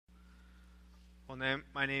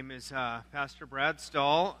My name is Pastor Brad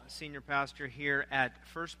Stahl, senior pastor here at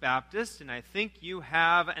First Baptist, and I think you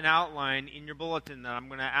have an outline in your bulletin that I'm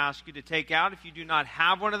going to ask you to take out. If you do not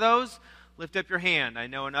have one of those, lift up your hand. I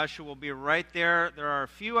know an usher will be right there. There are a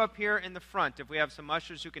few up here in the front. If we have some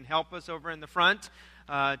ushers who can help us over in the front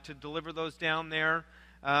to deliver those down there.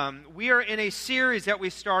 We are in a series that we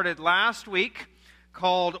started last week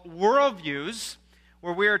called Worldviews,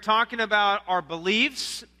 where we are talking about our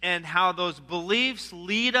beliefs and how those beliefs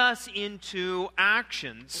lead us into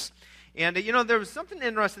actions. And, there was something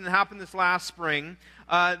interesting that happened this last spring.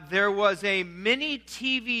 There was a mini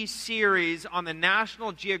TV series on the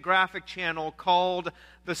National Geographic Channel called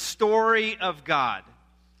The Story of God.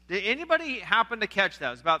 Did anybody happen to catch that? It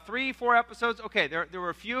was about 3-4 episodes. Okay, there were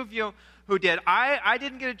a few of you who did. I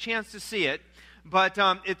didn't get a chance to see it. But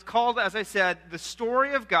it's called, as I said, The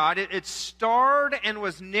Story of God. It starred and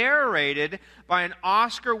was narrated by an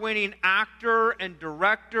Oscar-winning actor and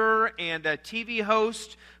director and a TV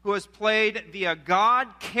host who has played the God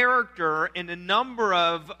character in a number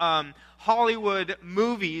of Hollywood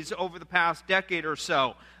movies over the past decade or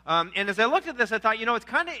so. And as I looked at this, I thought, it's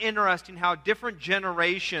kind of interesting how different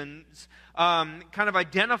generations kind of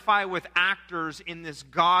identify with actors in this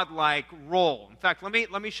godlike role. In fact,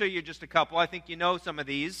 let me show you just a couple. I think you know some of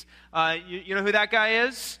these. You know who that guy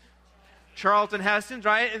is? Charlton Heston,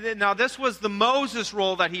 right? Now, this was the Moses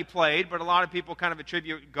role that he played, but a lot of people kind of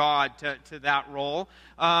attribute God to that role.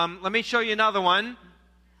 Let me show you another one.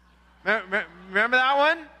 Remember that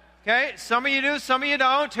one? Okay, some of you do, some of you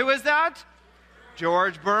don't. Who is that?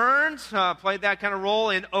 George Burns played that kind of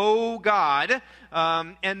role in Oh, God.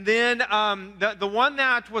 And then the one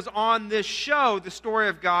that was on this show, The Story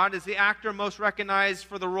of God, is the actor most recognized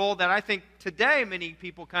for the role that I think today many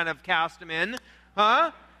people kind of cast him in.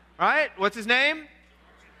 Huh? Right? What's his name?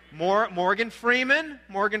 Morgan Freeman.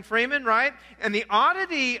 Morgan Freeman, right? And the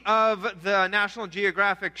oddity of the National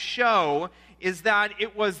Geographic show is that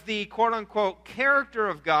it was the quote-unquote character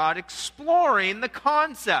of God exploring the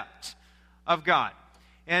concept of God.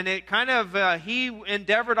 And it kind of, he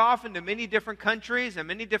endeavored off into many different countries and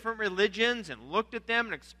many different religions and looked at them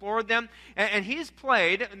and explored them. And he's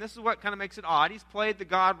played, and this is what kind of makes it odd, he's played the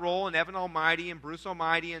God role in Evan Almighty and Bruce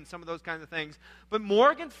Almighty and some of those kinds of things. But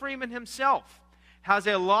Morgan Freeman himself has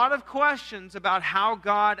a lot of questions about how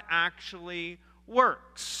God actually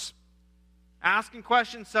works. Asking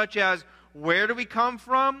questions such as, where do we come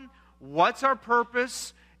from? What's our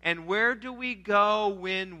purpose? And where do we go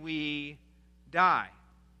when we die?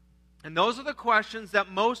 And those are the questions that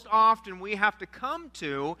most often we have to come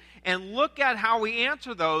to and look at how we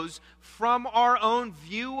answer those from our own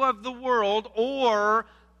view of the world or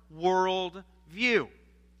world view.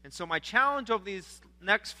 And so my challenge over these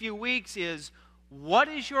next few weeks is, what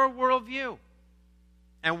is your worldview?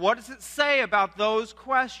 And what does it say about those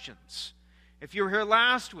questions? If you were here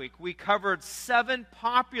last week, we covered 7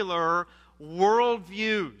 popular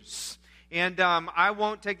worldviews. And I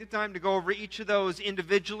won't take the time to go over each of those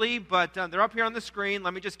individually, but they're up here on the screen.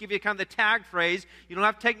 Let me just give you kind of the tag phrase. You don't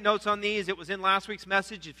have to take notes on these. It was in last week's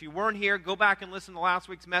message. If you weren't here, go back and listen to last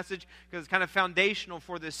week's message because it's kind of foundational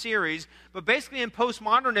for this series. But basically in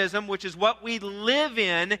postmodernism, which is what we live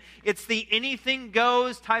in, it's the anything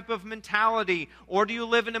goes type of mentality. Or do you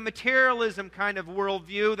live in a materialism kind of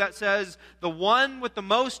worldview that says the one with the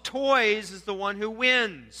most toys is the one who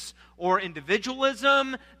wins? Or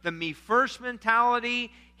individualism, the me-first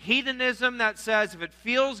mentality, hedonism that says if it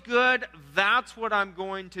feels good, that's what I'm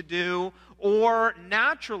going to do, or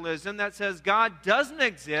naturalism that says God doesn't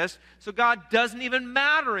exist, so God doesn't even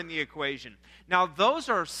matter in the equation. Now, those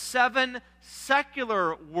are 7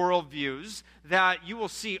 secular worldviews that you will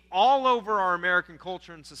see all over our American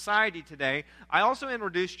culture and society today. I also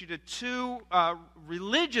introduced you to 2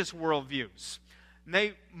 religious worldviews.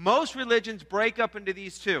 Most religions break up into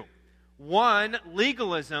these 2. One,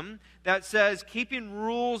 legalism, that says keeping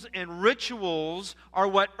rules and rituals are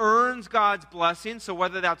what earns God's blessing. So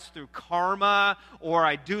whether that's through karma, or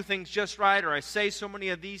I do things just right, or I say so many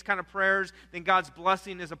of these kind of prayers, then God's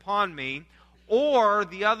blessing is upon me. Or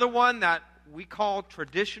the other one that we call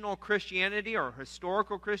traditional Christianity or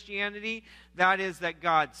historical Christianity, that is that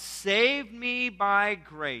God saved me by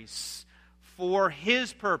grace for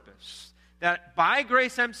His purpose. That by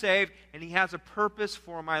grace I'm saved, and He has a purpose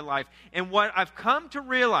for my life. And what I've come to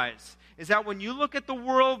realize is that when you look at the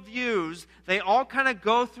worldviews, they all kind of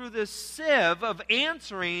go through this sieve of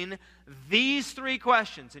answering these 3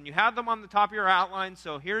 questions. And you have them on the top of your outline,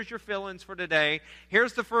 so here's your fill-ins for today.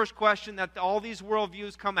 Here's the first question that all these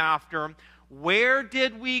worldviews come after. Where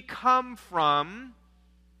did we come from?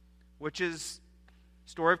 Which is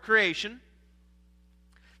story of creation.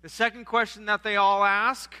 The second question that they all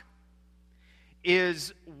ask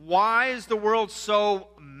is, why is the world so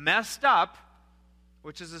messed up?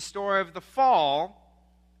 Which is the story of the fall.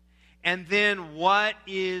 And then, what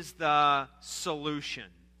is the solution?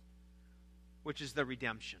 Which is the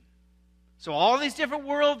redemption. So all these different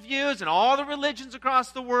worldviews and all the religions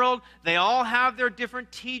across the world, they all have their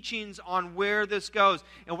different teachings on where this goes.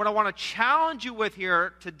 And what I want to challenge you with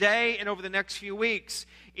here today and over the next few weeks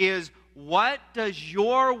is, what does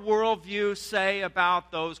your worldview say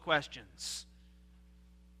about those questions?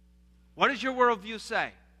 What does your worldview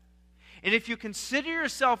say? And if you consider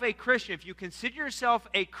yourself a Christian, if you consider yourself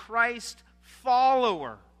a Christ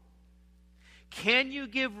follower, can you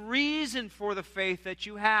give reason for the faith that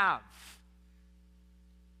you have?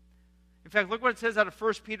 In fact, look what it says out of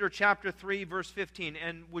 1 Peter chapter 3, verse 15.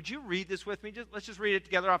 And would you read this with me? Let's just read it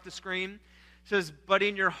together off the screen. It says, "But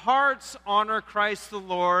in your hearts honor Christ the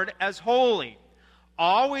Lord as holy,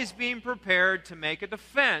 always being prepared to make a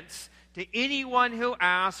defense to anyone who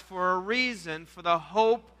asks for a reason for the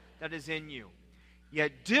hope that is in you.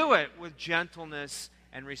 Yet do it with gentleness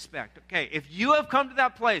and respect." Okay, if you have come to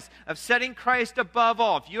that place of setting Christ above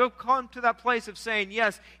all, if you have come to that place of saying,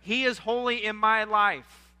 yes, He is holy in my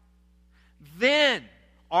life, then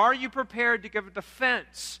are you prepared to give a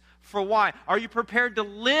defense for why? Are you prepared to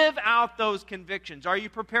live out those convictions? Are you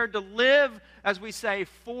prepared to live, as we say,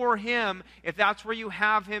 for Him, if that's where you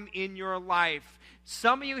have Him in your life?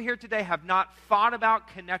 Some of you here today have not thought about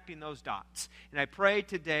connecting those dots, and I pray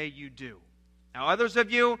today you do. Now, others of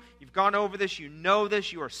you, you've gone over this, you know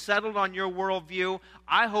this, you are settled on your worldview.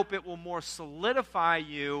 I hope it will more solidify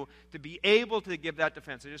you to be able to give that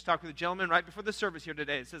defense. I just talked with a gentleman right before the service here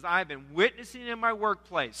today. It says, I've been witnessing in my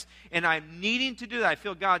workplace, and I'm needing to do that. I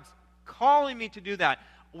feel God's calling me to do that.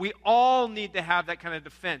 We all need to have that kind of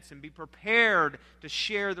defense and be prepared to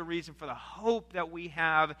share the reason for the hope that we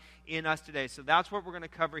have in us today. So that's what we're going to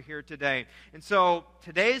cover here today. And so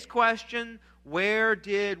today's question, where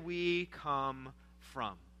did we come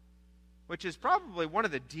from? Which is probably one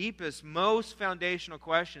of the deepest, most foundational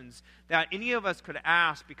questions that any of us could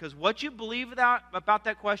ask, because what you believe about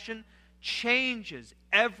that question changes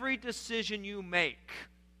every decision you make.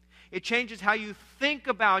 It changes how you think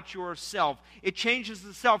about yourself. It changes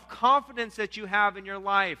the self-confidence that you have in your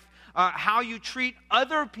life. How you treat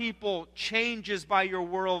other people changes by your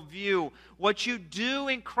worldview. What you do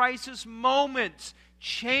in crisis moments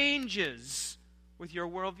changes with your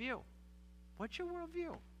worldview. What's your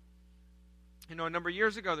worldview? You know, a number of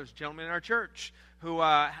years ago, there's a gentleman in our church who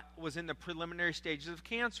was in the preliminary stages of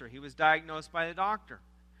cancer. He was diagnosed by a doctor.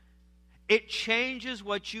 It changes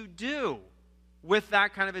what you do with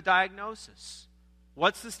that kind of a diagnosis.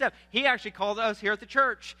 What's the step? He actually called us here at the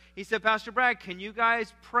church. He said, Pastor Brad, can you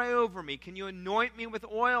guys pray over me? Can you anoint me with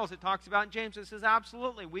oils? It talks about in James. It says,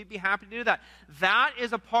 absolutely. We'd be happy to do that. That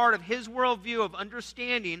is a part of his worldview of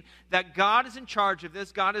understanding that God is in charge of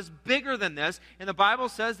this. God is bigger than this. And the Bible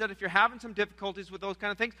says that if you're having some difficulties with those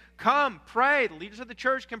kind of things, come, pray. The leaders of the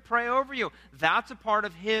church can pray over you. That's a part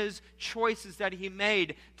of his choices that he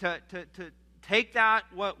made to take that,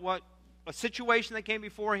 a situation that came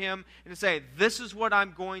before him, and to say, this is what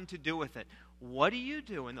I'm going to do with it. What do you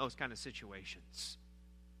do in those kind of situations?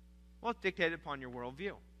 Well, it's dictated upon your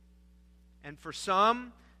worldview. And for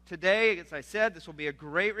some, today, as I said, this will be a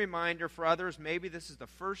great reminder. For others, maybe this is the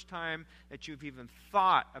first time that you've even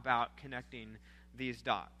thought about connecting these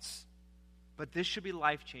dots. But this should be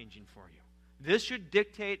life-changing for you. This should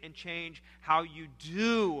dictate and change how you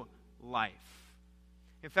do life.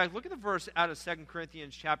 In fact, look at the verse out of 2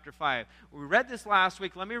 Corinthians chapter 5. We read this last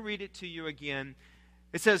week. Let me read it to you again.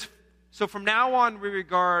 It says, so from now on we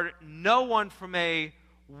regard no one from a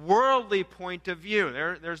worldly point of view.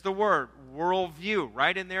 There's the word, worldview,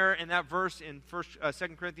 right in there in that verse in 2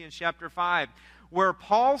 Corinthians chapter 5, where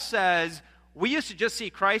Paul says, we used to just see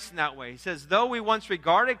Christ in that way. He says, though we once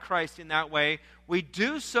regarded Christ in that way, we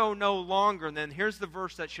do so no longer. And then here's the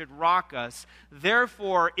verse that should rock us.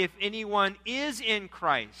 Therefore, if anyone is in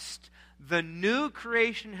Christ, the new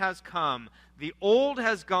creation has come. The old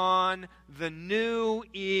has gone. The new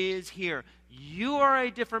is here. You are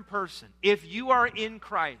a different person. If you are in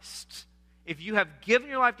Christ, if you have given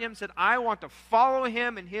your life to Him and said, I want to follow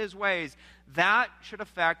Him in His ways, that should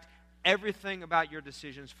affect everything about your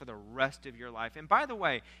decisions for the rest of your life. And by the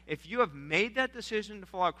way, if you have made that decision to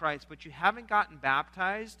follow Christ, but you haven't gotten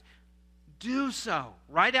baptized, do so.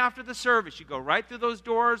 Right after the service, you go right through those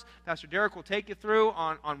doors. Pastor Derek will take you through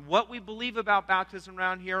on what we believe about baptism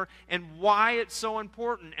around here and why it's so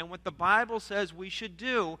important and what the Bible says we should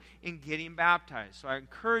do in getting baptized. So I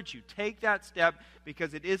encourage you, take that step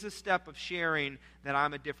because it is a step of sharing that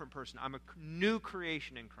I'm a different person. I'm a new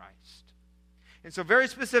creation in Christ. And so very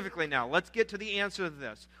specifically now, let's get to the answer to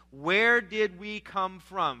this. Where did we come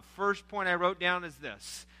from? First point I wrote down is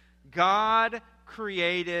this. God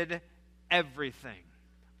created everything.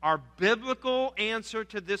 Our biblical answer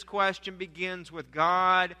to this question begins with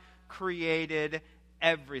God created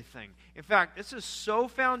everything. In fact, this is so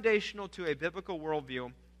foundational to a biblical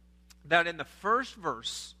worldview that in the first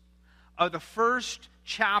verse of the first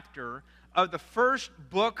chapter of the first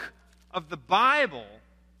book of the Bible,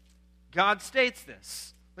 God states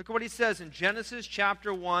this. Look at what he says in Genesis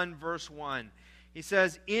chapter 1, verse 1. He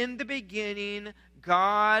says, "In the beginning,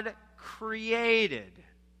 God created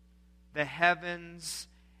the heavens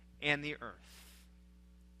and the earth."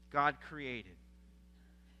 God created.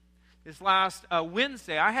 This last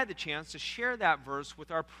Wednesday, I had the chance to share that verse with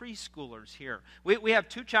our preschoolers here. We have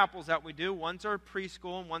two chapels that we do. One's our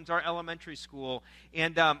preschool and one's our elementary school.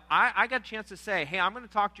 And I got a chance to say, hey, I'm going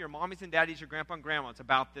to talk to your mommies and daddies, your grandpa and grandmas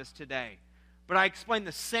about this today. But I explained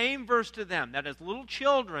the same verse to them, that as little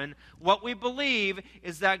children, what we believe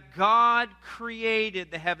is that God created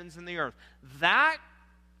the heavens and the earth. That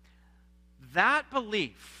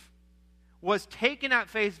belief was taken at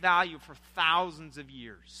face value for thousands of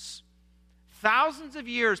years. Thousands of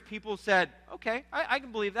years, people said, okay, I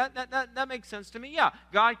can believe that. That makes sense to me. Yeah,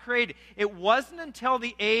 God created. It wasn't until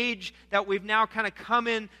the age that we've now kind of come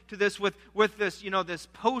into this with this, this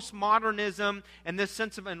postmodernism and this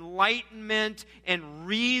sense of enlightenment and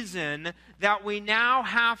reason that we now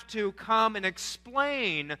have to come and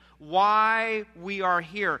explain why we are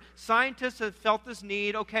here. Scientists have felt this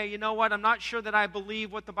need. Okay, you know what? I'm not sure that I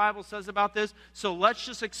believe what the Bible says about this, so let's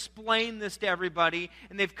just explain this to everybody.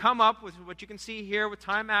 And they've come up with what you can see here with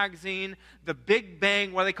Time Magazine, the Big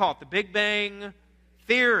Bang, what do they call it? The Big Bang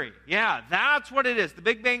Theory. Yeah, that's what it is, the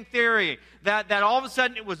Big Bang Theory. That all of a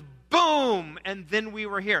sudden it was boom, and then we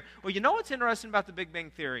were here. Well, you know what's interesting about the Big Bang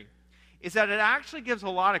Theory? Is that it actually gives a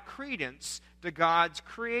lot of credence to God's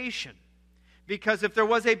creation. Because if there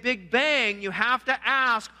was a Big Bang, you have to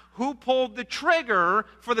ask who pulled the trigger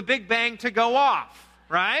for the Big Bang to go off,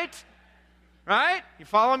 right? Right? You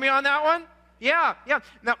follow me on that one? Yeah.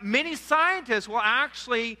 Now, many scientists will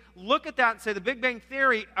actually look at that and say the Big Bang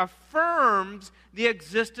Theory affirms the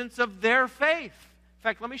existence of their faith. In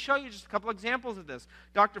fact, let me show you just a couple examples of this.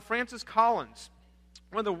 Dr. Francis Collins,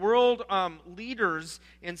 one of the world leaders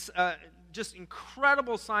in just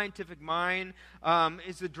incredible scientific mind,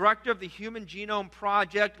 is the director of the Human Genome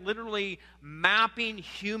Project, literally mapping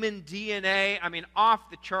human DNA. I mean,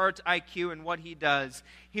 off the charts IQ and what he does.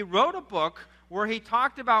 He wrote a book where he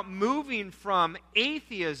talked about moving from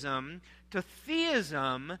atheism to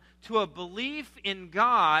theism to a belief in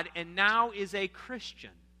God, and now is a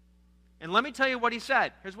Christian. And let me tell you what he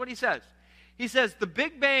said. Here's what he says. He says, the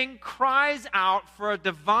Big Bang cries out for a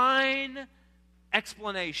divine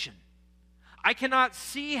explanation. I cannot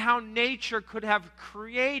see how nature could have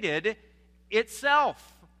created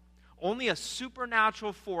itself. Only a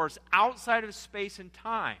supernatural force outside of space and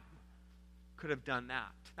time could have done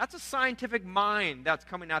that. That's a scientific mind that's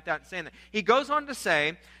coming at that and saying that. He goes on to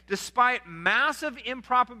say, despite massive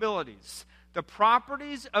improbabilities, the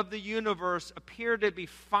properties of the universe appear to be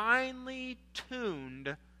finely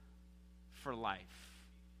tuned for life.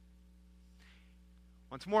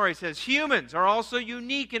 Once more, he says, humans are also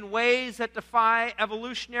unique in ways that defy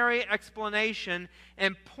evolutionary explanation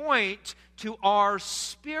and point to our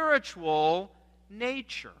spiritual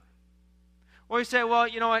nature. Or you say, well,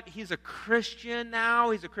 you know what, he's a Christian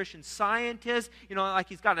now, he's a Christian scientist, like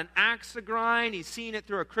he's got an axe to grind, he's seeing it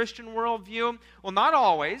through a Christian worldview. Well, not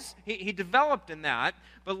always. He developed in that.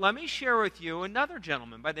 But let me share with you another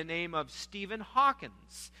gentleman by the name of Stephen Hawking.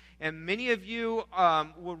 And many of you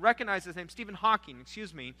will recognize his name, Stephen Hawking,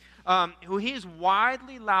 who he is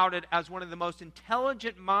widely lauded as one of the most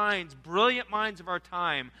intelligent minds, brilliant minds of our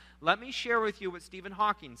time. Let me share with you what Stephen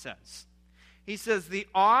Hawking says. He says, the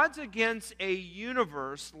odds against a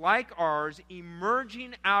universe like ours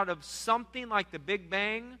emerging out of something like the Big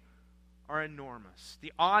Bang are enormous.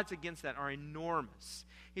 The odds against that are enormous.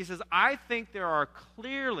 He says, I think there are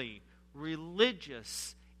clearly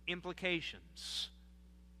religious implications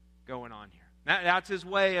going on here. That's his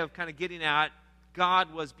way of kind of getting at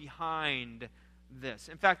God was behind this.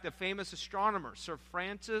 In fact, the famous astronomer, Sir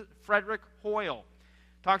Frederick Hoyle,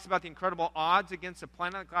 talks about the incredible odds against a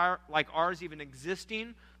planet like ours even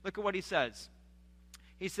existing. Look at what he says.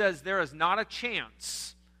 He says, there is not a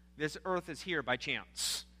chance this earth is here by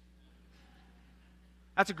chance.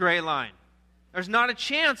 That's a great line. There's not a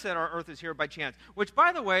chance that our earth is here by chance. Which,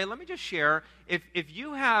 by the way, let me just share, if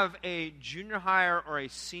you have a junior hire or a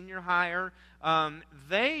senior hire,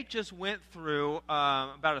 they just went through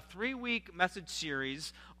about a 3-week message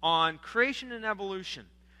series on creation and evolution,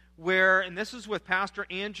 where, and this is with Pastor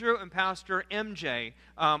Andrew and Pastor MJ,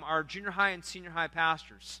 our junior high and senior high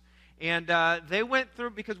pastors. And they went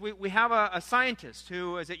through, because we have a scientist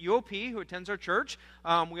who is at UOP, who attends our church.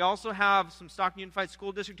 We also have some Stockton Unified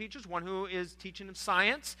School District teachers, one who is teaching them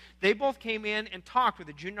science. They both came in and talked with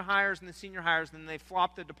the junior hires and the senior hires, and then they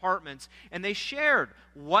flopped the departments. And they shared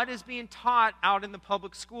what is being taught out in the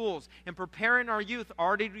public schools and preparing our youth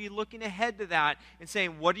already to be looking ahead to that and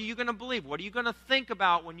saying, what are you going to believe? What are you going to think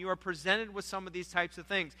about when you are presented with some of these types of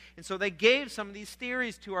things? And so they gave some of these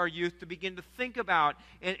theories to our youth to begin to think about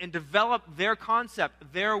and develop their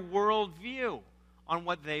concept, their worldview on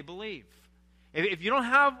what they believe. If you don't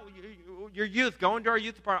have your youth, go into our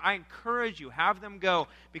youth department. I encourage you, have them go,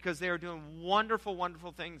 because they are doing wonderful,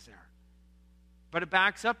 wonderful things there. But it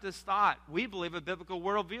backs up this thought. We believe a biblical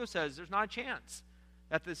worldview says there's not a chance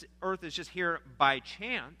that this earth is just here by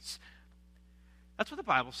chance. That's what the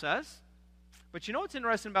Bible says. But you know what's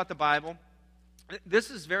interesting about the Bible?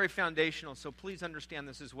 This is very foundational, so please understand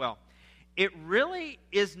this as well. It really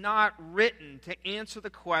is not written to answer the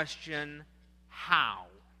question, how?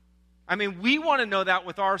 I mean, we want to know that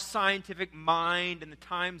with our scientific mind and the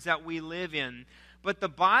times that we live in. But the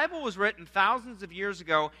Bible was written thousands of years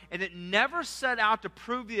ago, and it never set out to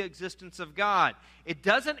prove the existence of God. It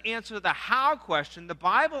doesn't answer the how question. The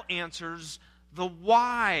Bible answers the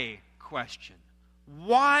why question.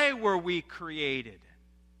 Why were we created?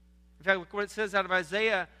 In fact, look what it says out of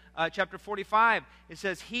Isaiah chapter 45. It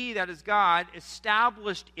says, He, that is God,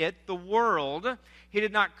 established it, the world. He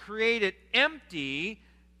did not create it empty,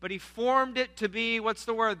 but He formed it to be, what's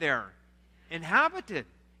the word there? Inhabited.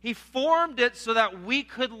 He formed it so that we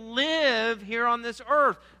could live here on this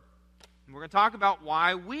earth. And we're going to talk about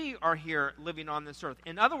why we are here living on this earth.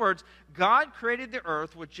 In other words, God created the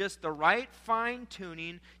earth with just the right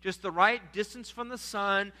fine-tuning, just the right distance from the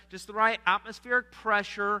sun, just the right atmospheric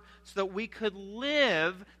pressure, so that we could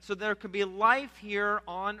live, so there could be life here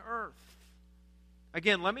on earth.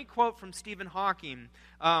 Again, let me quote from Stephen Hawking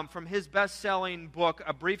from his best-selling book,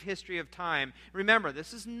 A Brief History of Time. Remember,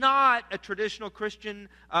 this is not a traditional Christian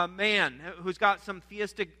man who's got some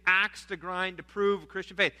theistic axe to grind to prove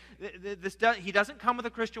Christian faith. He doesn't come with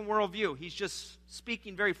a Christian worldview. He's just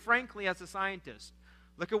speaking very frankly as a scientist.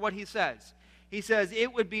 Look at what he says. He says,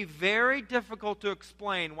 it would be very difficult to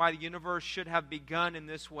explain why the universe should have begun in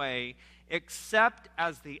this way, except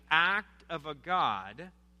as the act of a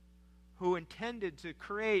God who intended to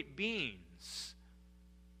create beings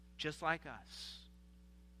just like us.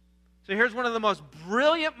 So here's one of the most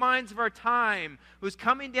brilliant minds of our time who's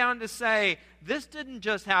coming down to say, this didn't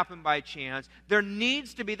just happen by chance. There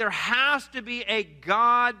has to be a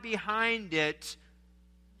God behind it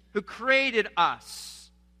who created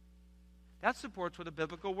us. That supports what a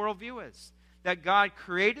biblical worldview is. That God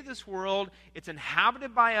created this world. It's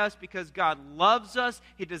inhabited by us because God loves us.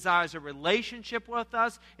 He desires a relationship with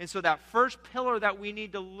us. And so that first pillar that we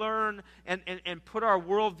need to learn and put our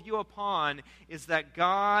worldview upon is that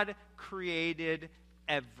God created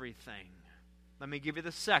everything. Let me give you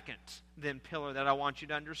the second then pillar that I want you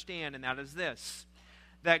to understand, and that is this.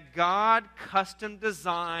 That God custom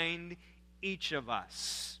designed each of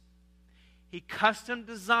us. He custom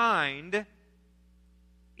designed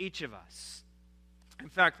each of us. In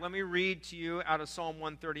fact, let me read to you out of Psalm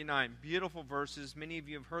 139. Beautiful verses. Many of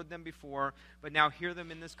you have heard them before, but now hear them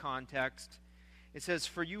in this context. It says,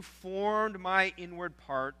 For you formed my inward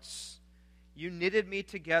parts. You knitted me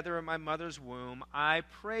together in my mother's womb. I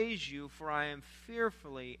praise you, for I am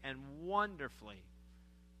fearfully and wonderfully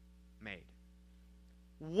made.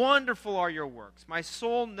 Wonderful are your works. My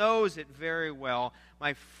soul knows it very well.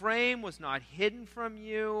 My frame was not hidden from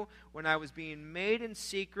you when I was being made in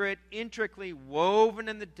secret, intricately woven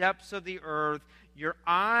in the depths of the earth. Your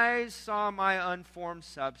eyes saw my unformed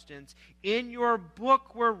substance. In your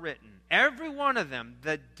book were written, every one of them,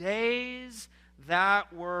 the days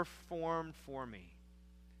that were formed for me,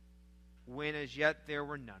 when as yet there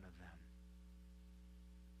were none of them.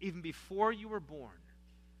 Even before you were born,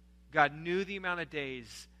 God knew the amount of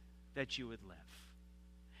days that you would live.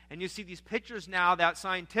 And you see these pictures now that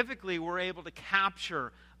scientifically we're able to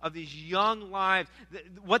capture of these young lives.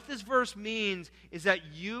 What this verse means is that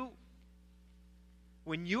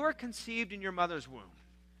when you are conceived in your mother's womb,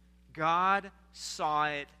 God saw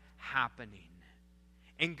it happening.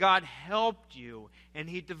 And God helped you, and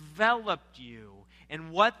He developed you.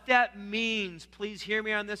 And what that means, please hear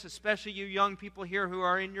me on this, especially you young people here who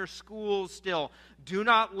are in your schools still. Do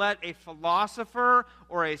not let a philosopher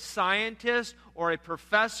or a scientist or a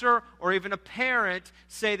professor or even a parent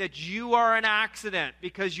say that you are an accident,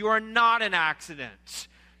 because you are not an accident.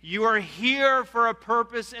 You are here for a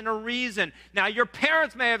purpose and a reason. Now, your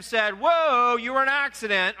parents may have said, whoa, you were an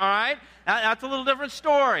accident, all right? That's a little different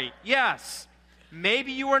story. Yes.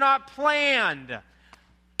 Maybe you were not planned,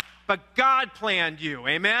 but God planned you.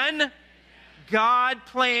 Amen? God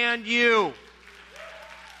planned you.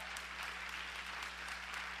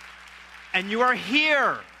 And you are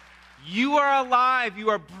here. You are alive. You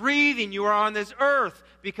are breathing. You are on this earth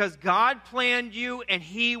because God planned you and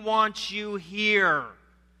He wants you here.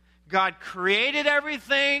 God created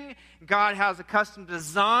everything. God has a custom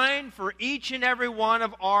design for each and every one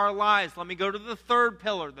of our lives. Let me go to the third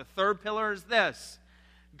pillar. The third pillar is this: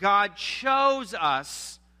 God chose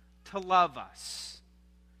us to love us.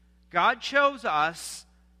 God chose us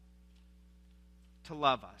to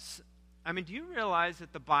love us. I mean, do you realize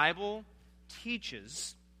that the Bible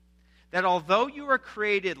teaches that although you were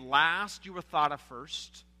created last, you were thought of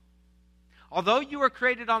first? Although you were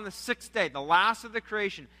created on the sixth day, the last of the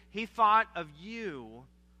creation, He thought of you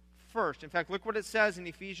first. In fact, look what it says in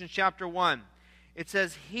Ephesians chapter 1. It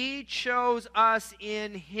says, He chose us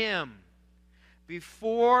in Him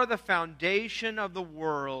before the foundation of the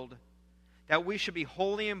world, that we should be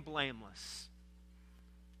holy and blameless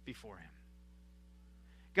before Him.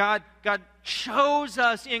 God chose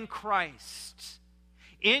us in Christ.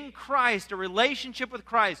 In Christ, a relationship with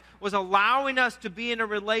Christ was allowing us to be in a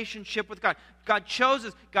relationship with God. God chose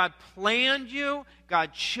us. God planned you.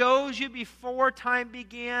 God chose you before time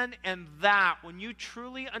began. And that, when you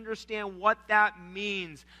truly understand what that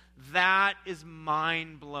means, that is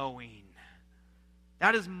mind-blowing.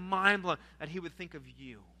 That is mind-blowing, that He would think of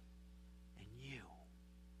you and you.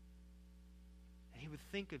 And He would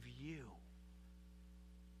think of you.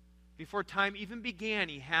 Before time even began,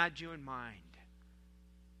 He had you in mind.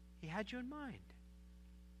 He had you in mind.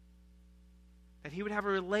 That He would have a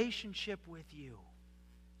relationship with you.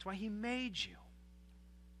 That's why He made you.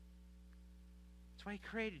 That's why He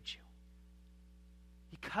created you.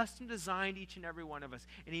 He custom designed each and every one of us.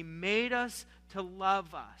 And He made us to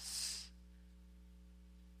love us.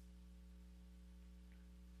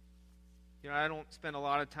 You know, I don't spend a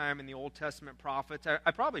lot of time in the Old Testament prophets.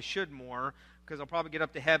 I probably should more, because I'll probably get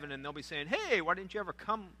up to heaven and they'll be saying, hey, why didn't you ever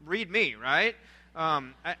come read me, right? I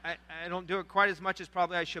don't do it quite as much as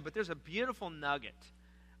probably I should, but there's a beautiful nugget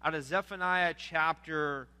out of Zephaniah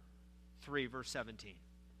chapter 3, verse 17.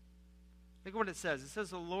 Look at what it says. It says,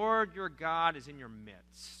 the Lord your God is in your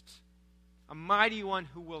midst, a mighty one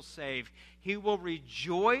who will save. He will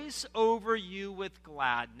rejoice over you with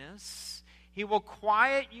gladness. He will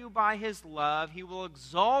quiet you by His love. He will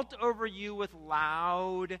exalt over you with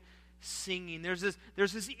loud singing. There's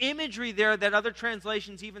this imagery there that other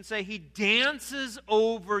translations even say He dances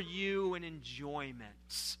over you in enjoyment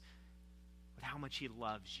with how much He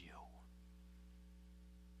loves you.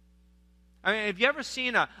 I mean, have you ever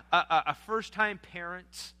seen a first-time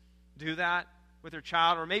parent do that with their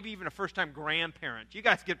child, or maybe even a first-time grandparent? You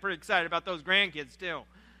guys get pretty excited about those grandkids too.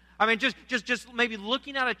 I mean, just maybe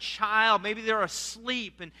looking at a child, maybe they're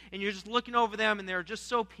asleep, and you're just looking over them, and they're just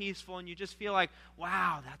so peaceful, and you just feel like,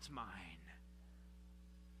 wow, that's mine.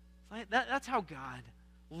 That's how God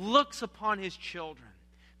looks upon His children,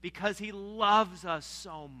 because He loves us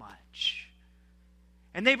so much.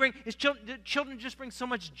 And His children just bring so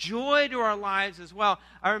much joy to our lives as well.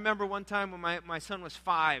 I remember one time when my son was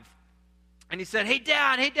 5, and he said, hey,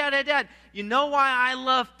 Dad, you know why I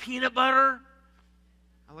love peanut butter?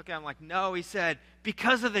 I look at him like, no. He said,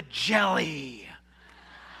 because of the jelly.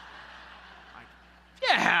 Like,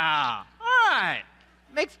 yeah, all right.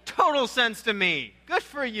 Makes total sense to me. Good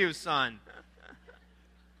for you, son.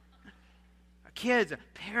 Our kids,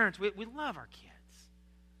 parents, we love our kids.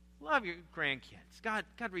 Love your grandkids. God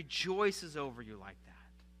rejoices over you like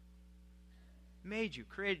that. Made you,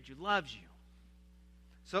 created you, loves you.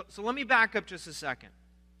 So let me back up just a second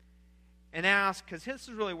and ask, because this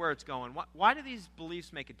is really where it's going. Why do these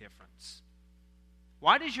beliefs make a difference?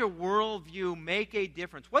 Why does your worldview make a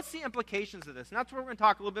difference? What's the implications of this? And that's what we're going to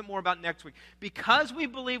talk a little bit more about next week. Because we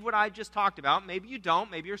believe what I just talked about, maybe you don't,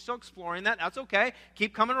 maybe you're still exploring that, that's okay.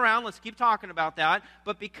 Keep coming around, let's keep talking about that.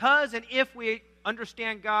 But because and if we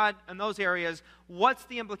understand God in those areas, what's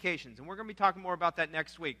the implications? And we're going to be talking more about that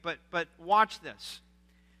next week. But watch this.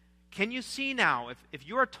 Can you see now, if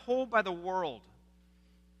you are told by the world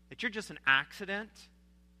that you're just an accident,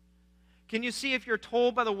 Can you see if you're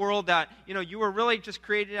told by the world that, you were really just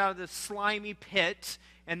created out of this slimy pit,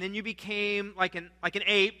 and then you became like an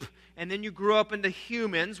ape, and then you grew up into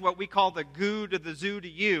humans, what we call the goo to the zoo to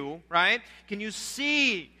you, right? Can you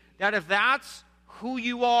see that if that's who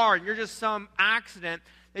you are, and you're just some accident,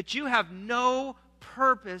 that you have no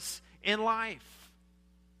purpose in life?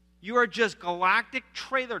 You are just galactic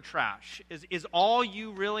trailer trash, is all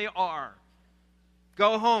you really are.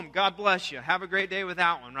 Go home. God bless you. Have a great day with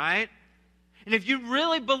that one, right? And if you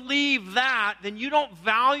really believe that, then you don't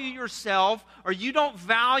value yourself or you don't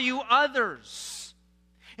value others.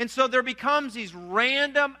 And so there becomes these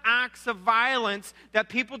random acts of violence that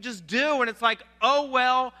people just do, and it's like, oh,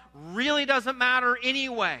 well, really doesn't matter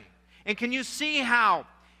anyway. And can you see how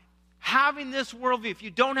having this worldview, if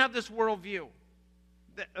you don't have this worldview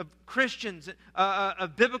of Christians,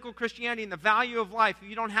 of biblical Christianity and the value of life, if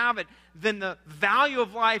you don't have it, then the value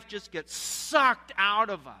of life just gets sucked out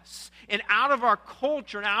of us and out of our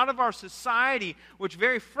culture and out of our society, which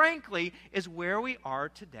very frankly is where we are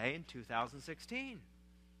today in 2016.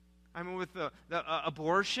 I mean, with the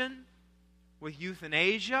abortion, with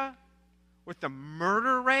euthanasia, with the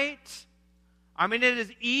murder rate. I mean, it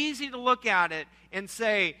is easy to look at it and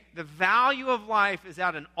say the value of life is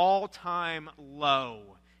at an all-time low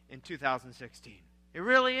in 2016. It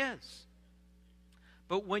really is.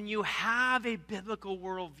 But when you have a biblical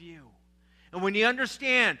worldview, and when you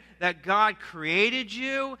understand that God created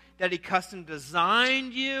you, that He custom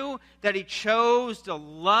designed you, that He chose to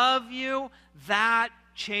love you, that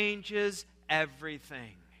changes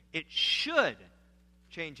everything. It should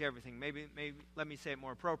change everything. Maybe let me say it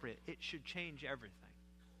more appropriate. It should change everything.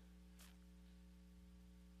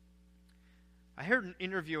 I heard an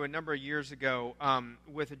interview a number of years ago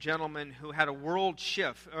with a gentleman who had a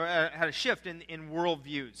shift in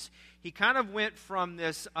worldviews. He kind of went from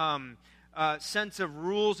this sense of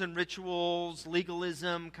rules and rituals,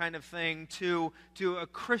 legalism kind of thing, to a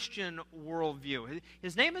Christian worldview.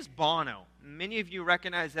 His name is Bono. Many of you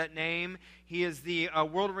recognize that name. He is the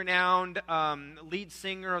world-renowned lead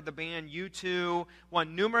singer of the band U2,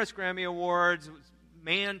 won numerous Grammy Awards,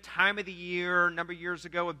 Man Time of the Year a number of years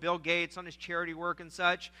ago with Bill Gates on his charity work and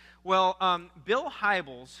such. Well, Bill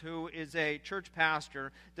Hybels, who is a church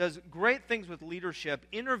pastor, does great things with leadership,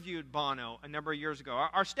 interviewed Bono a number of years ago.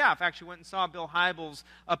 Our staff actually went and saw Bill Hybels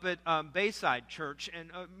up at Bayside Church, and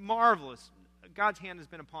marvelous. God's hand has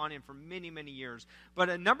been upon him for many, many years. But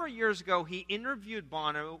a number of years ago, he interviewed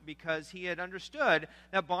Bono because he had understood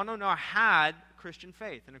that Bono now had Christian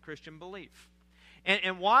faith and a Christian belief.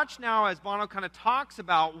 And watch now as Bono kind of talks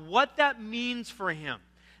about what that means for him.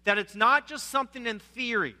 That it's not just something in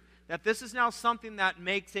theory. That this is now something that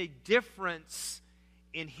makes a difference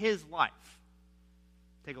in his life.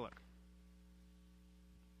 Take a look.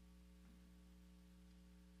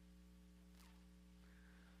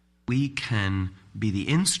 We can be the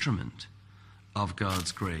instrument of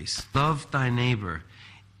God's grace. Love thy neighbor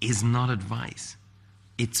is not advice.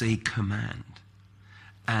 It's a command.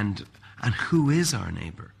 And who is our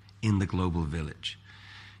neighbor in the global village?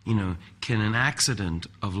 Can an accident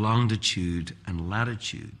of longitude and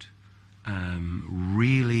latitude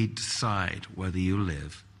really decide whether you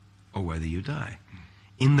live or whether you die?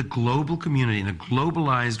 In the global community, in a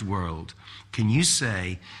globalized world, can you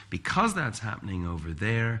say, because that's happening over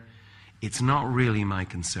there, it's not really my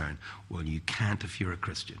concern? Well, you can't if you're a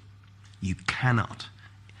Christian. You cannot.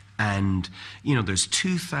 And, there's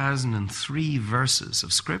 2,003 verses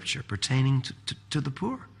of Scripture pertaining to the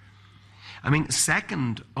poor. I mean,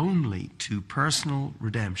 second only to personal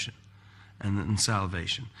redemption and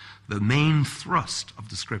salvation. The main thrust of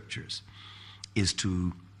the Scriptures is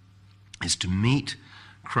to meet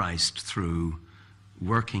Christ through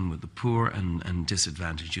working with the poor and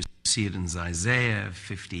disadvantaged. You see it in Isaiah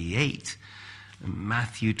 58,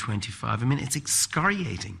 Matthew 25. I mean, it's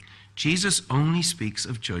excoriating. Jesus only speaks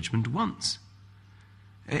of judgment once.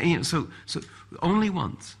 So only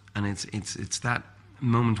once. And it's that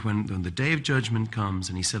moment when the day of judgment comes,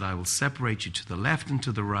 and he said, I will separate you to the left and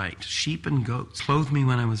to the right, sheep and goats, clothed me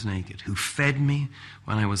when I was naked, who fed me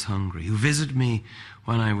when I was hungry, who visited me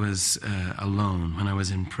when I was alone, when I was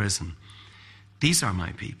in prison. These are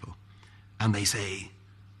my people. And they say,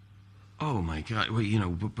 oh my God, well,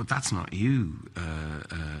 but that's not you,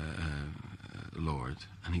 Lord.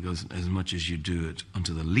 And he goes, as much as you do it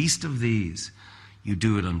unto the least of these, you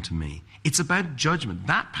do it unto me. It's about judgment.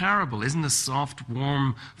 That parable isn't a soft,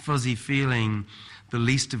 warm, fuzzy feeling, the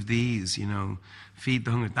least of these, feed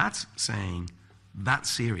the hungry. That's saying, that's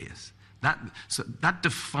serious. That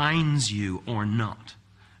defines you or not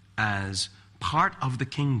as part of the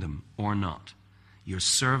kingdom or not. Your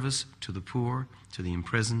service to the poor, to the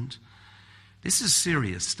imprisoned, This is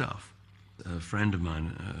serious stuff. A friend of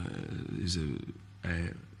mine is a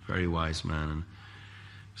very wise man and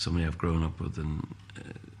somebody I've grown up with, and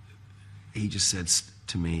he just said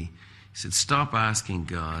to me, he said, stop asking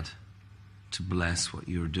God to bless what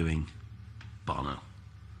you're doing, Bono.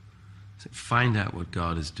 He said, find out what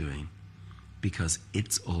God is doing, because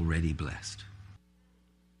it's already blessed.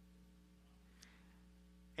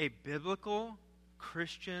 A biblical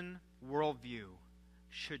Christian worldview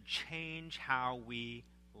should change how we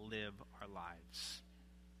live our lives.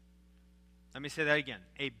 Let me say that again.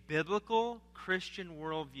 A biblical Christian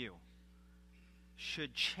worldview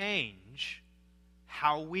should change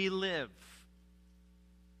how we live.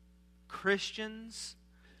 Christians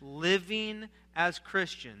living as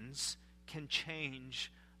Christians can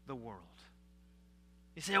change the world.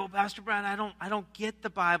 You say, well, Pastor Brad, I don't get the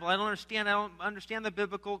Bible. I don't understand the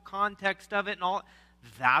biblical context of it and all.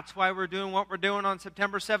 That's why we're doing what we're doing on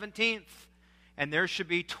September 17th. And there should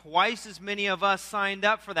be twice as many of us signed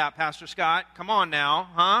up for that, Pastor Scott. Come on now,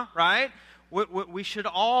 huh? Right? We should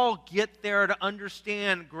all get there to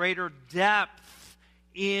understand greater depth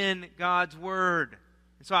in God's Word.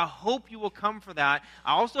 And so I hope you will come for that.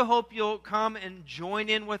 I also hope you'll come and join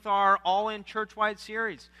in with our All-In Church-Wide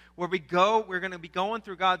series, where we're going to be going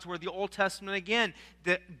through God's Word, the Old Testament again,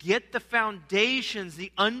 to get the foundations,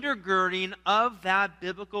 the undergirding of that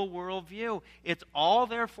biblical worldview. It's all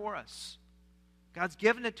there for us. God's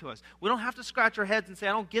given it to us. We don't have to scratch our heads and say,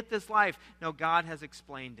 I don't get this life. No, God has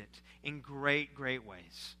explained it in great, great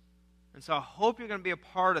ways. And so I hope you're going to be a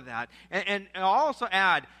part of that. And I'll also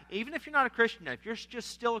add, even if you're not a Christian, if you're just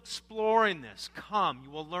still exploring this, come.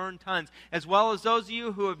 You will learn tons. As well as those of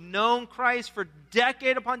you who have known Christ for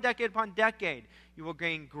decade upon decade upon decade, you will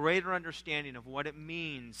gain greater understanding of what it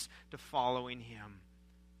means to following Him.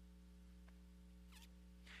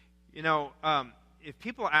 You know, if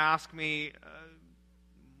people ask me,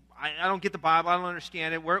 I don't get the Bible, I don't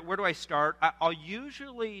understand it, where do I start? I'll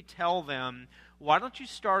usually tell them, why don't you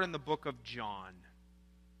start in the book of John?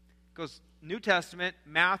 It goes New Testament,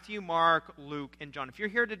 Matthew, Mark, Luke, and John. If you're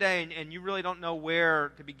here today and you really don't know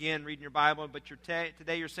where to begin reading your Bible, but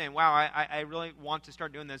today you're saying, wow, I really want to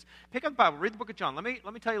start doing this, pick up the Bible, read the book of John. Let me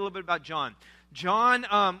tell you a little bit about John. John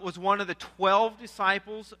was one of the 12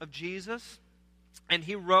 disciples of Jesus, and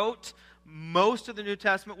he wrote most of the New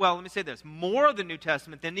Testament. Well, let me say this, more of the New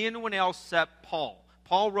Testament than anyone else except Paul.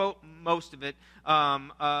 Paul wrote most of it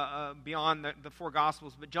beyond the four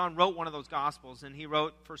Gospels, but John wrote one of those Gospels, and he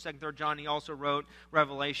wrote 1st, 2nd, 3rd John. He also wrote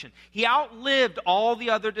Revelation. He outlived all the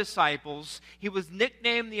other disciples. He was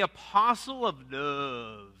nicknamed the Apostle of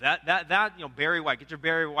Love. That Barry White, get your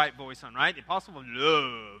Barry White voice on, right? The Apostle of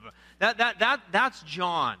Love. That's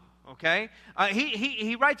John. Okay?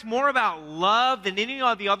 He writes more about love than any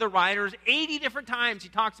of the other writers. 80 different times he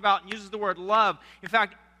talks about and uses the word love. In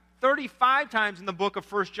fact, 35 times in the book of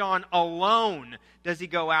 1 John alone does he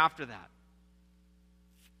go after that.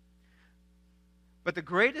 But the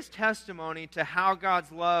greatest testimony to how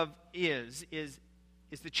God's love is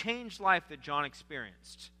the changed life that John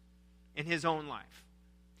experienced in his own life.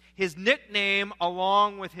 His nickname,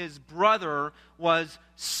 along with his brother, was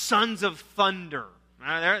Sons of Thunder.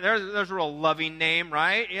 There's a real loving name,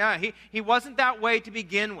 right? Yeah, he wasn't that way to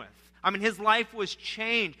begin with. I mean, his life was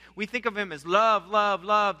changed. We think of him as love, love,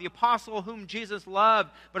 love, the apostle whom Jesus loved,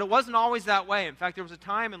 but it wasn't always that way. In fact, there was a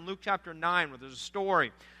time in Luke chapter 9 where there's a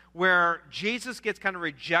story where Jesus gets kind of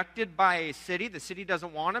rejected by a city. The city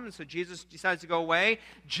doesn't want him, and so Jesus decides to go away.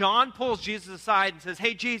 John pulls Jesus aside and says,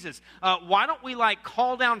 hey, Jesus, why don't we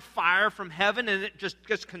call down fire from heaven and it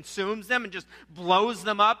just consumes them and just blows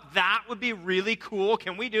them up? That would be really cool.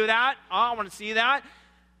 Can we do that? Oh, I want to see that.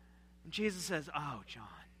 And Jesus says, oh, John,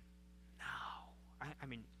 no. I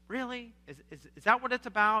mean, really? Is that what it's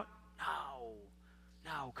about?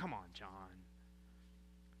 No, come on, John.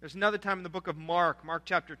 There's another time in the book of Mark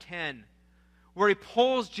chapter 10, where he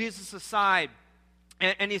pulls Jesus aside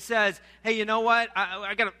and he says, hey, you know what?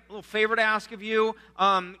 I got a little favor to ask of you.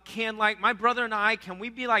 Can my brother and I, can we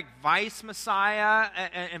be like vice Messiah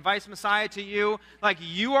and vice Messiah to you? Like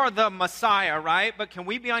you are the Messiah, right? But can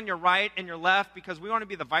we be on your right and your left because we want to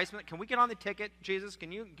be the vice? Can we get on the ticket, Jesus?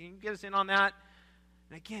 Can you get us in on that?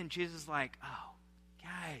 And again, Jesus is like, oh,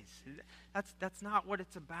 guys, that's not what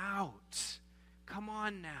it's about. Come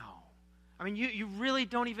on now. I mean, you really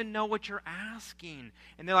don't even know what you're asking.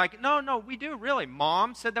 And they're like, no, we do, really.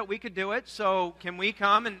 Mom said that we could do it, so can we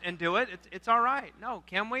come and do it? It's all right. No,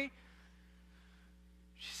 can we?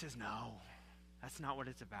 She says, no, that's not what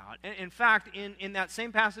it's about. And in fact, in that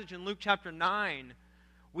same passage in Luke chapter 9,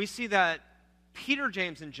 we see that Peter,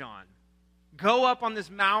 James, and John go up on this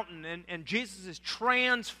mountain, and Jesus is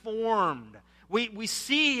transformed.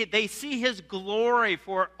 They see his glory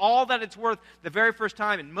for all that it's worth the very first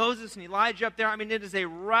time. And Moses and Elijah up there, I mean, it is a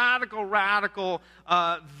radical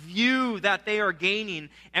view that they are gaining.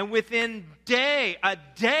 And within a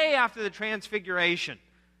day after the transfiguration,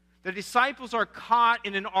 the disciples are caught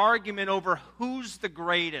in an argument over who's the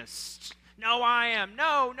greatest. No, I am.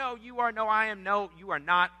 No, you are. No, I am. No, you are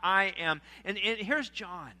not. I am. And here's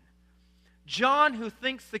John. John, who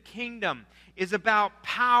thinks the kingdom is about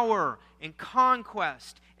power and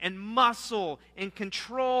conquest and muscle and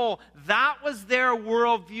control. That was their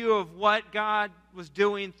worldview of what God was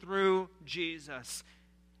doing through Jesus.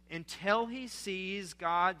 Until he sees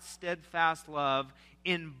God's steadfast love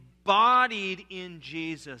embodied in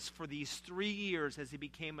Jesus for these 3 years as he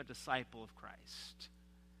became a disciple of Christ.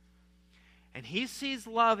 And he sees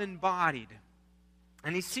love embodied.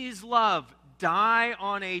 And he sees love die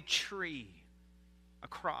on a tree, a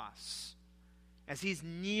cross, as he's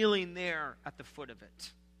kneeling there at the foot of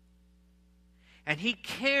it. And he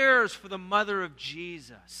cares for the mother of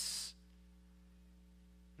Jesus.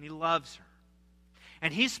 And he loves her.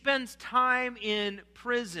 And he spends time in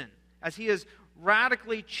prison as he is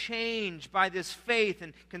radically changed by this faith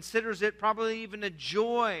and considers it probably even a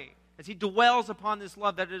joy as he dwells upon this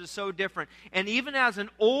love that it is so different. And even as an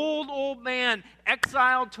old man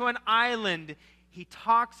exiled to an island, he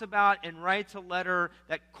talks about and writes a letter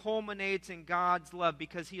that culminates in God's love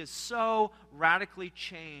because he is so radically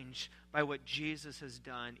changed by what Jesus has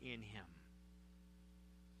done in him.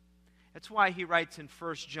 That's why he writes in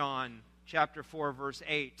 1 John chapter 4, verse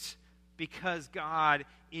 8, because God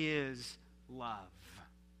is love.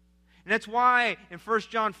 And that's why in 1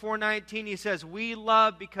 John 4:19 he says, we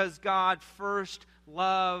love because God first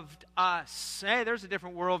loved us. Hey, there's a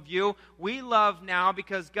different worldview. We love now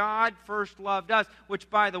because God first loved us, which,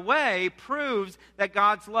 by the way, proves that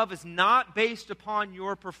God's love is not based upon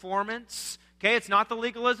your performance. Okay, it's not the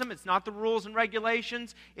legalism. It's not the rules and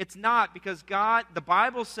regulations. It's not, because God, the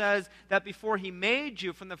Bible says that before he made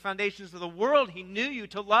you from the foundations of the world, he knew you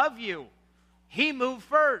to love you. He moved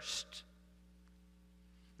first.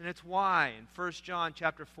 And it's why in 1 John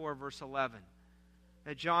chapter 4, verse 11,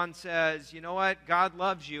 that John says, you know what? God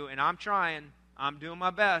loves you, and I'm trying. I'm doing my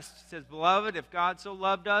best. He says, beloved, if God so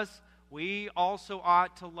loved us, we also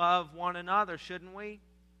ought to love one another, shouldn't we?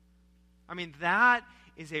 I mean, that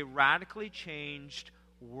is a radically changed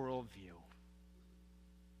worldview.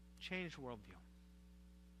 Changed worldview.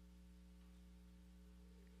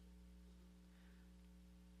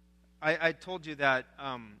 I told you that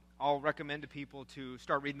I'll recommend to people to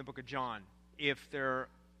start reading the book of John if they're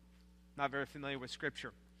not very familiar with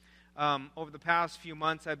Scripture. Over the past few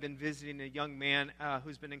months, I've been visiting a young man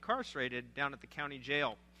who's been incarcerated down at the county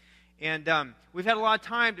jail. And we've had a lot of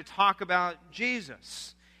time to talk about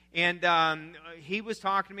Jesus. And he was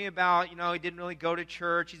talking to me about, he didn't really go to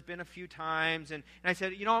church. He's been a few times. And I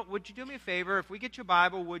said, would you do me a favor? If we get you a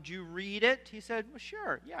Bible, would you read it? He said, well,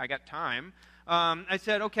 sure. Yeah, I got time. I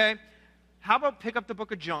said, okay, how about pick up the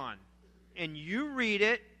book of John? And you read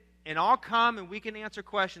it, and I'll come, and we can answer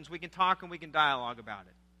questions. We can talk, and we can dialogue about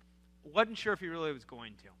it. Wasn't sure if he really was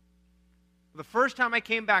going to. The first time I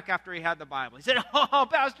came back after he had the Bible, he said, oh,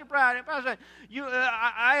 Pastor Brad,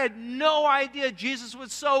 I had no idea Jesus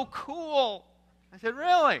was so cool. I said,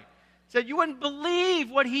 really? He said, you wouldn't believe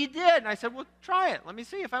what he did. And I said, well, try it. Let me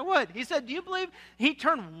see if I would. He said, do you believe he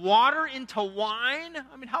turned water into wine?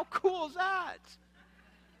 I mean, how cool is that?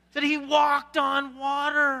 He said he walked on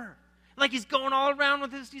water. Like he's going all around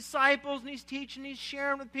with his disciples, and he's teaching, he's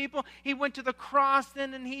sharing with people. He went to the cross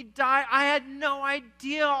then, and he died. I had no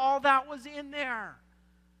idea all that was in there.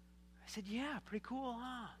 I said, yeah, pretty cool,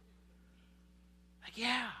 huh? Like,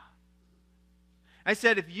 yeah. I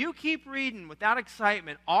said, if you keep reading with that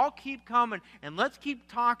excitement, I'll keep coming, and let's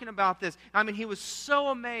keep talking about this. I mean, he was so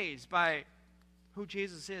amazed by who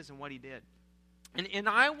Jesus is and what he did. And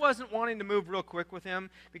I wasn't wanting to move real quick with him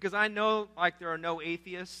because I know, like, there are no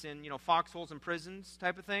atheists in, foxholes and prisons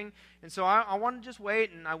type of thing. And so I wanted to just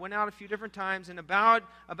wait, and I went out a few different times. And about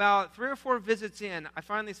 3 or 4 visits in, I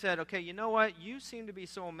finally said, okay, you know what? You seem to be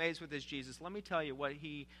so amazed with this Jesus. Let me tell you what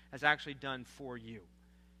he has actually done for you.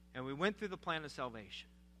 And we went through the plan of salvation.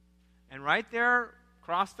 And right there,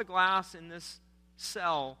 across the glass in this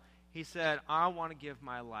cell, he said, I want to give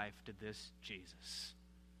my life to this Jesus.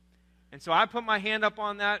 And so I put my hand up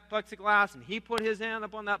on that plexiglass, and he put his hand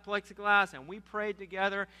up on that plexiglass, and we prayed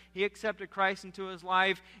together. He accepted Christ into his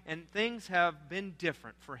life, and things have been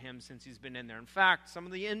different for him since he's been in there. In fact, some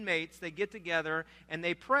of the inmates, they get together, and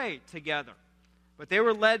they pray together. But they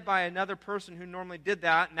were led by another person who normally did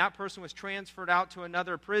that, and that person was transferred out to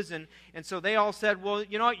another prison. And so they all said, well,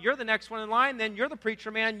 you know what, you're the next one in line, then you're the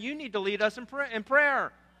preacher man, you need to lead us in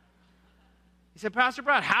prayer. He said, Pastor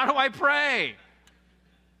Brad, how do I pray?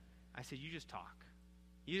 I said, you just talk.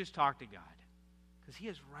 You just talk to God, because he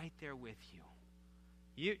is right there with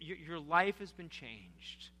you. Your life has been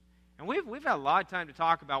changed. And we've had a lot of time to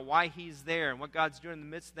talk about why he's there and what God's doing in the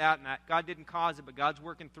midst of that, and that God didn't cause it, but God's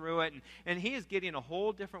working through it. And he is getting a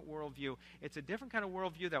whole different worldview. It's a different kind of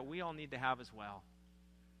worldview that we all need to have as well.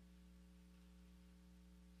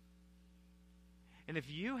 And if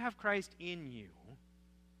you have Christ in you,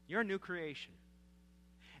 you're a new creation.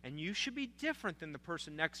 And you should be different than the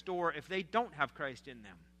person next door if they don't have Christ in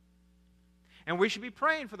them. And we should be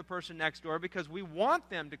praying for the person next door because we want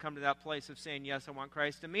them to come to that place of saying, yes, I want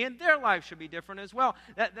Christ in me, and their life should be different as well.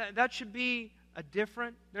 That should be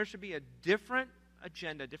there should be a different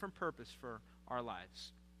agenda, a different purpose for our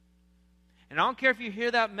lives. And I don't care if you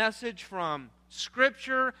hear that message from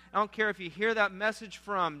Scripture. I don't care if you hear that message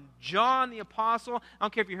from John the Apostle. I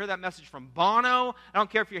don't care if you hear that message from Bono. I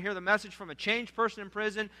don't care if you hear the message from a changed person in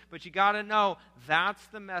prison. But you got to know that's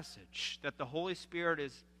the message that the Holy Spirit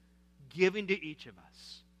is giving to each of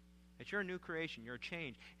us. That you're a new creation, you're a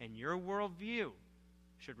change, and your worldview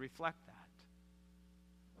should reflect that.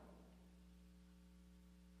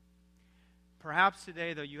 Perhaps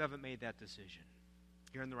today, though, you haven't made that decision.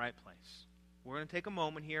 You're in the right place. We're going to take a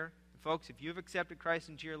moment here. Folks, if you've accepted Christ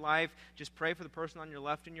into your life, just pray for the person on your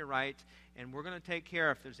left and your right, and we're going to take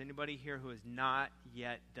care if there's anybody here who has not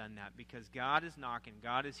yet done that, because God is knocking,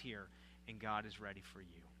 God is here, and God is ready for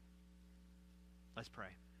you. Let's pray.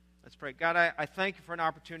 Let's pray. God, I thank you for an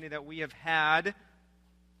opportunity that we have had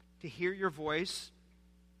to hear your voice,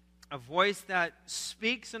 a voice that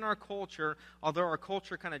speaks in our culture, although our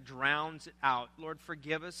culture kind of drowns it out. Lord,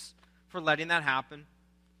 forgive us for letting that happen.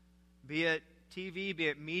 Be it TV, be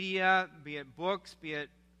it media, be it books, be it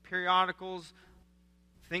periodicals,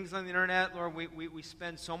 things on the internet. Lord, we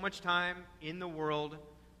spend so much time in the world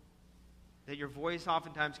that your voice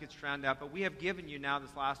oftentimes gets drowned out, but we have given you now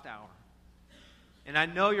this last hour. And I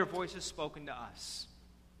know your voice has spoken to us.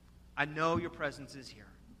 I know your presence is here.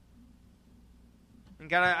 And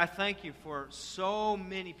God, I thank you for so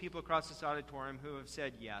many people across this auditorium who have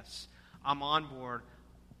said, yes, I'm on board.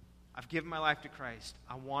 I've given my life to Christ.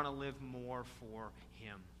 I want to live more for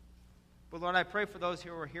him. But Lord, I pray for those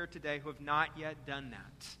who are here today who have not yet done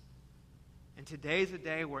that. And today's a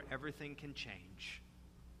day where everything can change.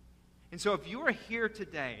 And so if you are here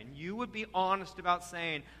today and you would be honest about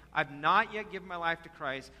saying, I've not yet given my life to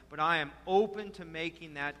Christ, but I am open to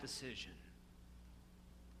making that decision,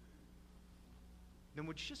 then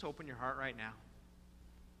would you just open your heart right now?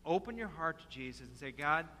 Open your heart to Jesus and say,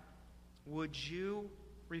 God, would you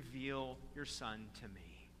reveal your Son to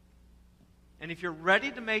me? And if you're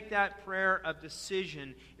ready to make that prayer of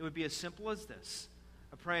decision, it would be as simple as this.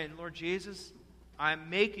 I'm praying, Lord Jesus, I'm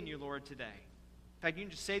making you Lord today. In fact, you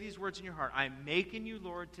can just say these words in your heart. I'm making you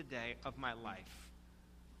Lord today of my life.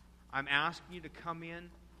 I'm asking you to come in,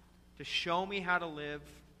 to show me how to live.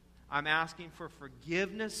 I'm asking for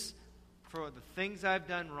forgiveness for the things I've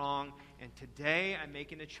done wrong. And today I'm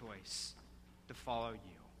making a choice to follow you.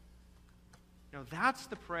 Now, that's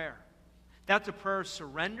the prayer. That's a prayer of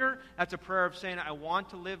surrender. That's a prayer of saying, I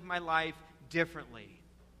want to live my life differently.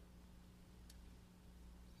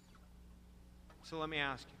 So let me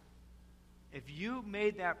ask you. If you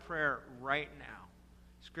made that prayer right now,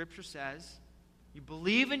 Scripture says, you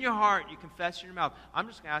believe in your heart, you confess in your mouth. I'm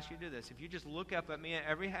just going to ask you to do this. If you just look up at me,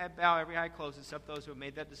 every head bow, every eye closed, except those who have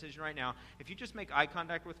made that decision right now. If you just make eye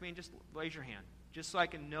contact with me and just raise your hand, just so I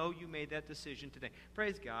can know you made that decision today.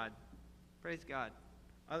 Praise God. Praise God.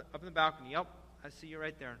 Up in the balcony. Yep, I see you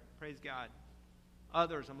right there. Praise God.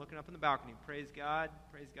 Others, I'm looking up in the balcony. Praise God.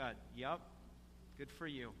 Praise God. Yep. Good for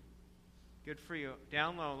you. Good for you.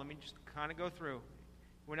 Down low, let me just kind of go through.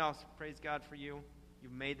 Everyone else, praise God for you.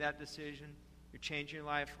 You've made that decision. You're changing your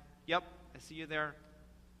life. Yep, I see you there.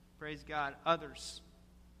 Praise God. Others,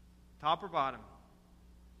 top or bottom,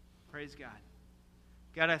 praise God.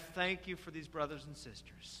 God, I thank you for these brothers and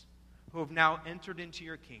sisters who have now entered into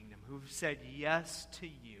your kingdom, who've said yes to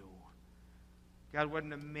you. God, what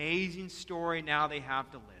an amazing story now they have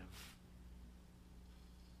to live.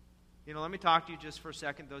 You know, let me talk to you just for a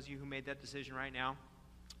second, those of you who made that decision right now.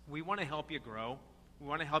 We want to help you grow. We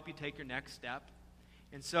want to help you take your next step.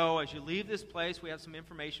 And so as you leave this place, we have some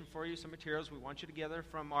information for you, some materials we want you to gather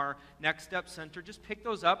from our Next Step Center. Just pick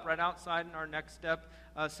those up right outside in our Next Step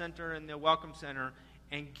Center in the Welcome Center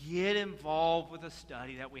and get involved with a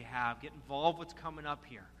study that we have. Get involved with what's coming up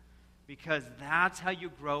here, because that's how you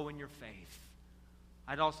grow in your faith.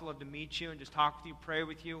 I'd also love to meet you and just talk with you, pray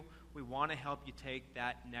with you. We want to help you take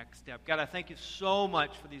that next step. God, I thank you so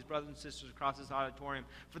much for these brothers and sisters across this auditorium.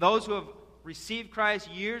 For those who have received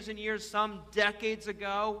Christ years and years, some decades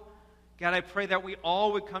ago, God, I pray that we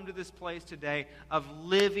all would come to this place today of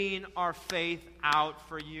living our faith out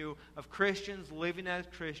for you, of Christians living as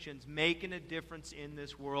Christians, making a difference in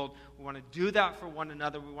this world. We want to do that for one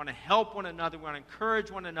another. We want to help one another. We want to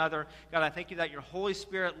encourage one another. God, I thank you that your Holy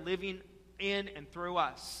Spirit living in and through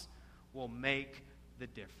us will make the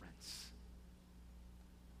difference.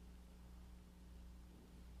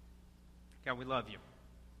 God, we love you.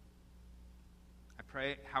 I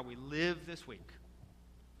pray how we live this week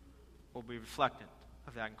will be reflectant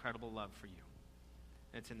of that incredible love for you.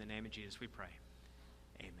 And it's in the name of Jesus we pray.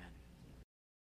 Amen.